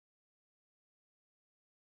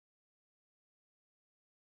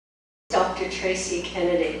Dr. Tracy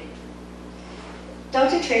Kennedy.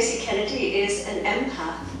 Dr. Tracy Kennedy is an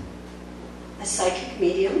empath, a psychic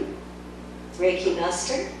medium, Reiki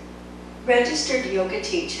master, registered yoga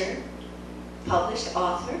teacher, published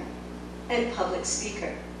author, and public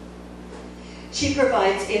speaker. She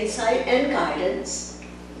provides insight and guidance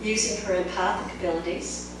using her empathic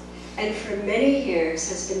abilities, and for many years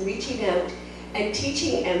has been reaching out and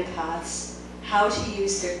teaching empaths how to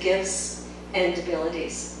use their gifts and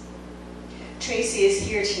abilities. Tracy is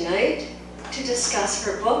here tonight to discuss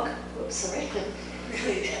her book. Oops, sorry.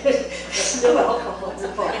 There's no alcohol in the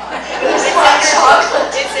book. There's hot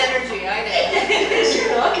chocolate. It's energy, I know.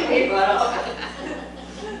 You're knocking me right off.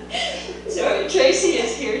 So Tracy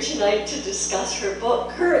is here tonight to discuss her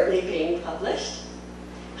book currently being published.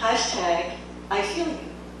 Hashtag I Feel You,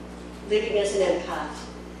 Living as an Empath.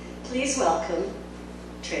 Please welcome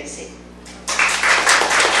Tracy.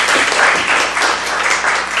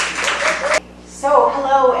 So,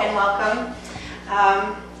 hello and welcome.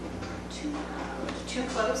 Too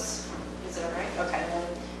close? Is that all right? Okay.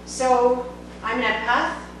 So, I'm an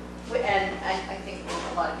empath, and I think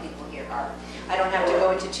a lot of people here are. I don't have to go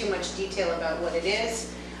into too much detail about what it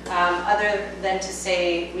is, other than to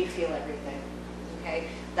say we feel everything. Okay?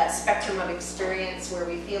 That spectrum of experience where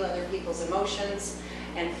we feel other people's emotions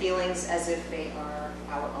and feelings as if they are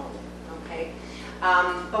our own. Okay?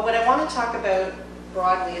 But what I want to talk about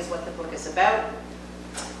broadly is what the book is about,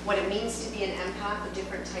 what it means to be an empath, the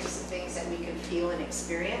different types of things that we can feel and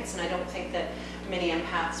experience. And I don't think that many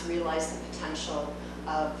empaths realize the potential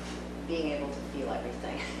of being able to feel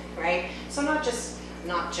everything, right? So not just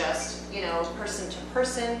you know, person to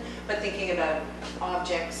person, but thinking about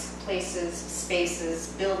objects, places,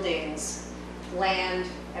 spaces, buildings, land,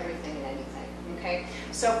 everything and anything. Okay,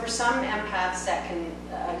 so for some empaths that can,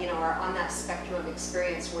 you know, are on that spectrum of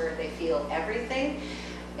experience where they feel everything,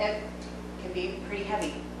 it can be pretty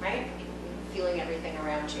heavy, right? Feeling everything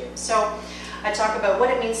around you. So I talk about what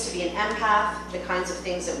it means to be an empath, the kinds of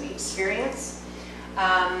things that we experience,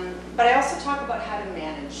 but I also talk about how to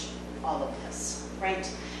manage all of this, right?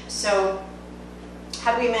 So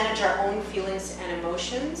how do we manage our own feelings and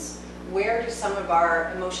emotions? Where do some of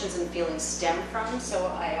our emotions and feelings stem from? So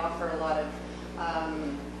I offer a lot of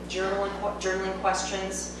journaling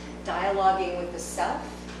questions, dialoguing with the self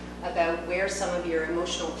about where some of your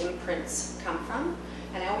emotional imprints come from.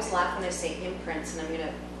 And I always laugh when I say imprints, and I'm going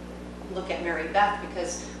to look at Mary Beth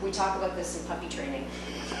because we talk about this in puppy training.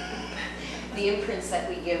 The imprints that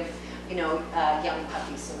we give, you know, young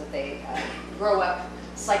puppies so that they grow up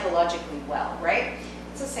psychologically well, right?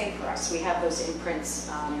 It's the same for us. We have those imprints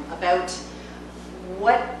about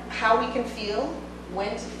how we can feel,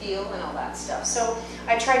 when to feel, and all that stuff. So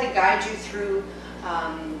I try to guide you through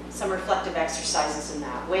some reflective exercises in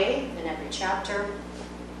that way in every chapter.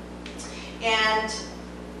 And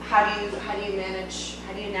how do you manage?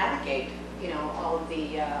 How do you navigate? You know, all of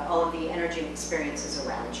the energy and experiences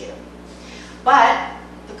around you. But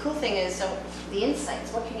the cool thing is, so the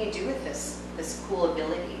insights. What can you do with this cool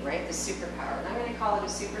ability, right? This superpower. And I'm going to call it a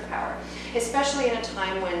superpower, especially in a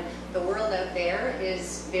time when the world out there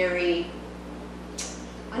is very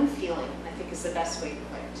unfeeling, I think is the best way to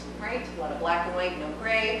put it, right? A lot of black and white, no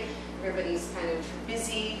gray. Everybody's kind of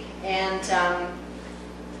busy, and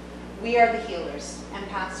we are the healers.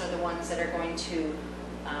 Empaths are the ones that are going to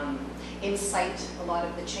incite a lot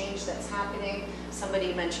of the change that's happening.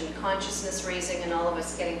 Somebody mentioned consciousness raising and all of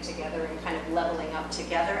us getting together and kind of leveling up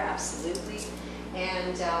together, absolutely.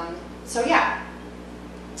 And so yeah,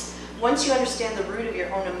 once you understand the root of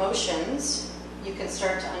your own emotions, you can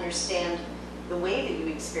start to understand the way that you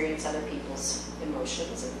experience other people's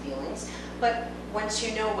emotions and feelings. But once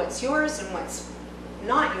you know what's yours and what's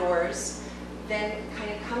not yours, then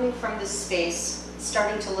kind of coming from this space,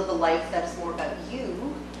 starting to live a life that's more about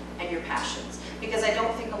you and your passions. Because I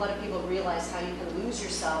don't think a lot of people realize how you can lose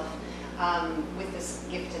yourself with this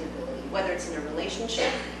gift and ability, whether it's in a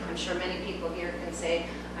relationship. I'm sure many people here can say,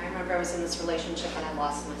 I remember I was in this relationship and I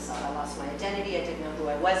lost myself. I lost my identity. I didn't know who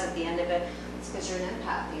I was at the end of it. It's because you're an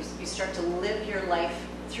empath. You start to live your life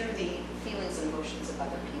through the feelings and emotions of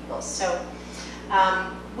other people. So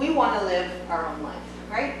we want to live our own life,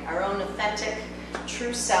 right? Our own authentic,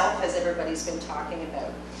 true self, as everybody's been talking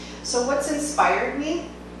about. So what's inspired me?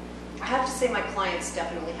 I have to say my clients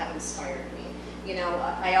definitely have inspired me. You know,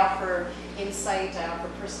 I offer insight, I offer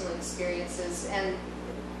personal experiences, and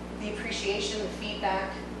the appreciation, the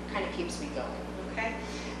feedback kind of keeps me going, okay?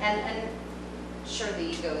 And sure, the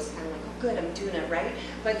ego is kind of like, oh good, I'm doing it right,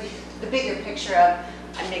 but the bigger picture of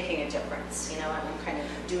I'm making a difference, you know, I'm kind of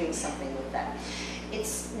doing something with that.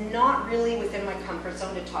 It's not really within my comfort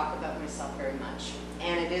zone to talk about myself very much.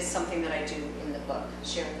 And it is something that I do in the book,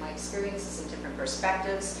 sharing my experiences and different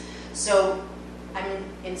perspectives. So I'm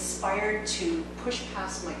inspired to push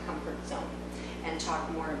past my comfort zone and talk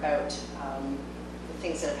more about the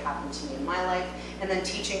things that have happened to me in my life, and then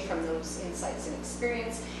teaching from those insights and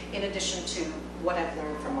experience, in addition to what I've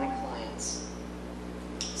learned from my clients.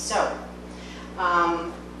 So,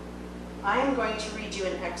 I am going to read you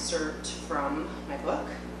an excerpt from my book,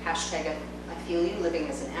 hashtag I Feel You, Living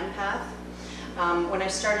as an Empath. When I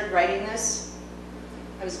started writing this,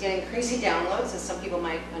 I was getting crazy downloads, as some people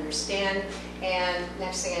might understand, and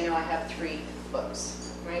next thing I know, I have 3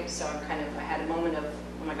 books, right? So I had a moment of,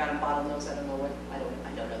 oh my God, I'm bottlenose, I don't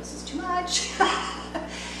know, this is too much.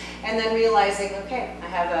 And then realizing, okay, I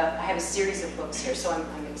have a series of books here, so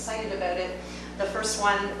I'm excited about it. The first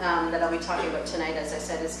one that I'll be talking about tonight, as I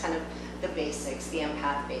said, is kind of the basics, the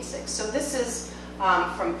empath basics. So this is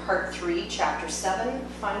from part 3, chapter 7,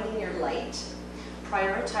 Finding Your Light,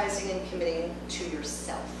 Prioritizing and Committing to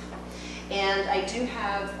Yourself. And I do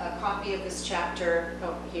have a copy of this chapter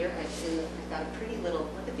here. I've got a pretty little,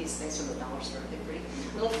 look at these things from the dollar store, they're pretty,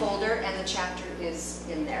 little folder, and the chapter is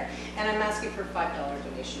in there. And I'm asking for a $5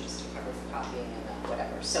 donation just to cover the copying and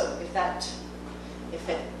whatever. So if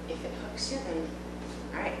it hooks you, then,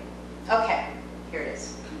 all right. Okay, here it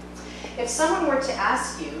is. If someone were to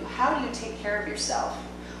ask you, how do you take care of yourself?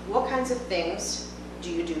 What kinds of things do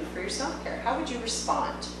you do for your self-care? How would you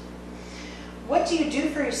respond? What do you do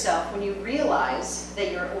for yourself when you realize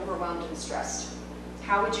that you're overwhelmed and stressed?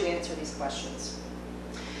 How would you answer these questions?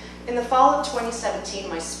 In the fall of 2017,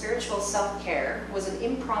 my spiritual self-care was an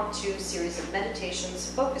impromptu series of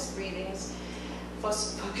meditations, focused breathing,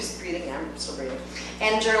 I'm still breathing,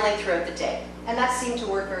 and journaling throughout the day. And that seemed to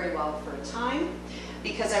work very well for a time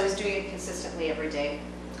because I was doing it consistently every day.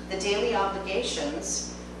 The daily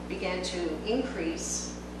obligations began to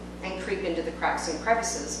increase and creep into the cracks and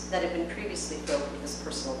crevices that had been previously filled with this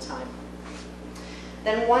personal time.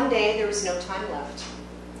 Then one day there was no time left,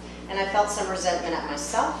 and I felt some resentment at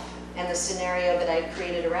myself and the scenario that I had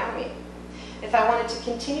created around me. If I wanted to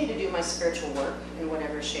continue to do my spiritual work in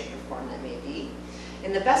whatever shape or form that may be,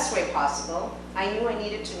 in the best way possible, I knew I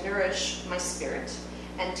needed to nourish my spirit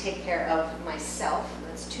and take care of myself.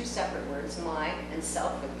 That's 2 separate words, my and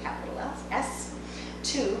self with a capital S.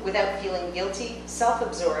 2, without feeling guilty,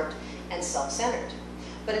 self-absorbed, and self-centered,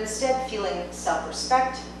 but instead feeling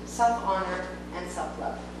self-respect, self-honor, and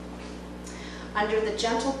self-love. Under the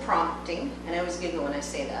gentle prompting, and I always giggle when I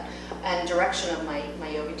say that, and direction of my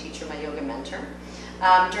yoga teacher, my yoga mentor,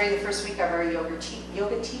 during the first week of our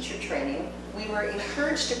yoga teacher training, we were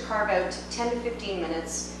encouraged to carve out 10 to 15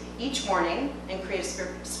 minutes each morning and create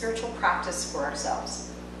a spiritual practice for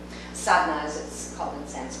ourselves. Sadhana, as it's called in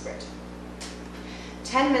Sanskrit.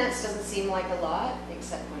 10 minutes doesn't seem like a lot,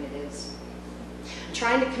 except when it is.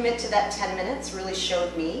 Trying to commit to that 10 minutes really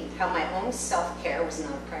showed me how my own self-care was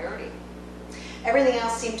not a priority. Everything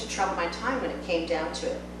else seemed to trump my time when it came down to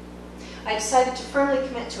it. I decided to firmly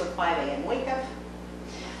commit to a 5 a.m. wake-up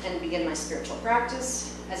and begin my spiritual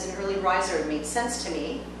practice. As an early riser, it made sense to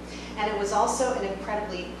me, and it was also an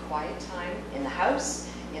incredibly quiet time in the house,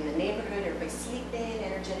 in the neighborhood, everybody's sleeping,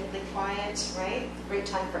 energetically quiet, right? Great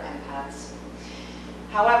time for empaths.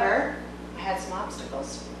 However, I had some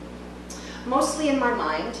obstacles, mostly in my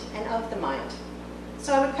mind and of the mind.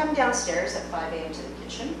 So I would come downstairs at 5 a.m. to the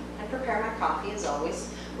kitchen and prepare my coffee, as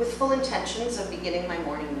always, with full intentions of beginning my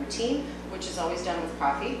morning routine, which is always done with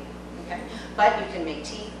coffee, okay? But you can make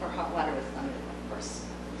tea or hot water with lemon, of course.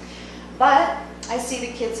 But I see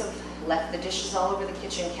the kids have left the dishes all over the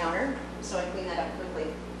kitchen counter, so I clean that up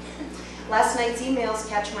quickly. Last night's emails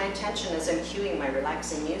catch my attention as I'm cueing my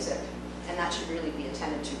relaxing music, and that should really be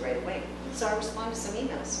attended to right away. So I respond to some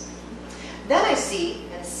emails. Then I see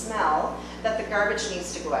and smell that the garbage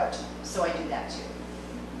needs to go out, so I do that too.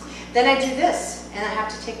 Then I do this, and I have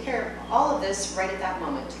to take care of all of this right at that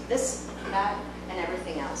moment. This, that, and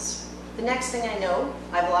everything else. The next thing I know,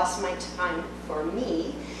 I've lost my time for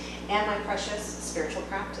me and my precious spiritual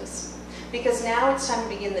practice. Because now it's time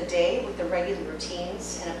to begin the day with the regular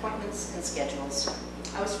routines and appointments and schedules.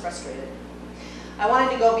 I was frustrated. I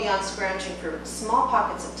wanted to go beyond scrounging for small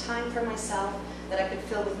pockets of time for myself that I could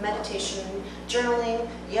fill with meditation, journaling,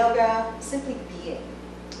 yoga, simply being.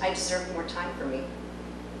 I deserved more time for me.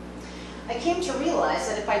 I came to realize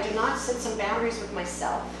that if I do not set some boundaries with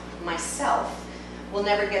myself will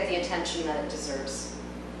never get the attention that it deserves.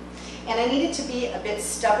 And I needed to be a bit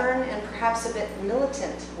stubborn and perhaps a bit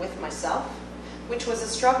militant with myself, which was a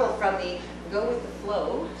struggle from the go with the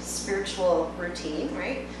flow spiritual routine,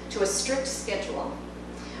 right, to a strict schedule,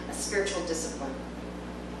 a spiritual discipline.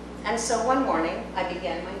 And so one morning, I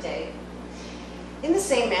began my day in the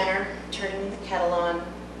same manner, turning the kettle on,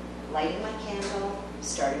 lighting my candle,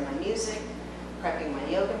 starting my music, prepping my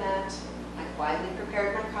yoga mat. I quietly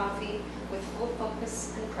prepared my coffee with full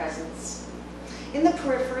focus and presence. In the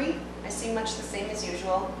periphery, I see much the same as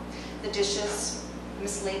usual. The dishes,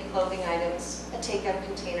 mislaid clothing items, a takeout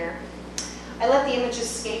container. I let the images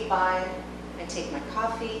skate by. I take my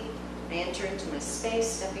coffee, I enter into my space,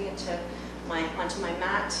 stepping onto my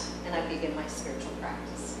mat, and I begin my spiritual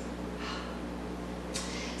practice.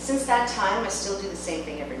 Since that time, I still do the same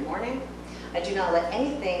thing every morning. I do not let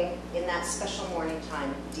anything in that special morning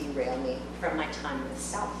time derail me from my time with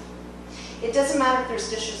self. It doesn't matter if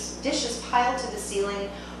there's dishes piled to the ceiling,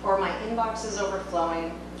 or my inbox is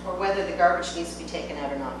overflowing, or whether the garbage needs to be taken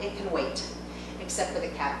out or not. It can wait, except for the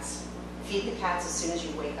cats. Feed the cats as soon as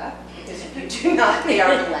you wake up, because if you do not, they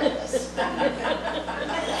are relentless.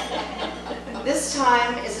 This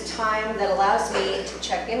time is a time that allows me to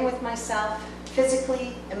check in with myself,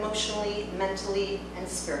 physically, emotionally, mentally, and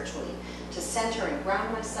spiritually, to center and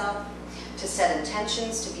ground myself, to set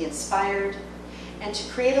intentions, to be inspired, and to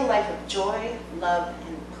create a life of joy, love,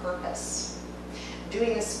 and purpose.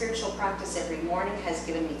 Doing this spiritual practice every morning has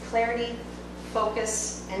given me clarity,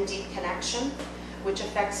 focus, and deep connection, which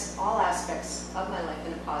affects all aspects of my life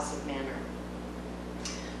in a positive manner.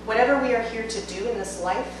 Whatever we are here to do in this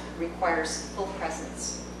life requires full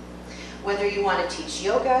presence. Whether you want to teach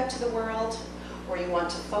yoga to the world, or you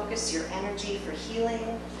want to focus your energy for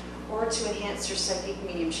healing, or to enhance your psychic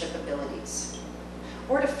mediumship abilities,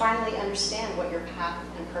 or to finally understand what your path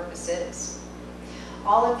and purpose is.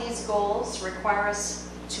 All of these goals require us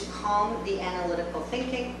to calm the analytical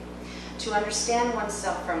thinking, to understand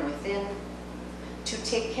oneself from within, to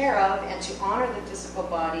take care of and to honor the physical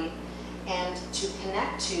body, and to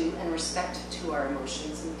connect to and respect to our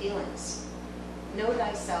emotions and feelings. Know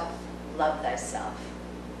thyself, love thyself.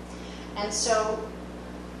 And so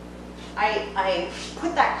I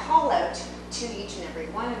put that call out to each and every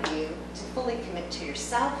one of you to fully commit to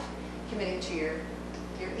yourself, committing to your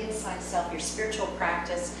inside self, your spiritual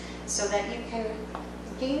practice, so that you can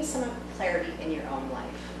gain some clarity in your own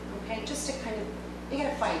life. Okay, just to kind of, you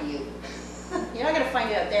gotta find you. You're not gonna find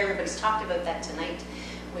it out there. Everybody's talked about that tonight.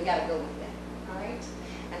 We gotta go with it. All right,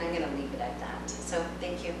 and I'm gonna leave it at that. So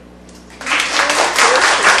thank you.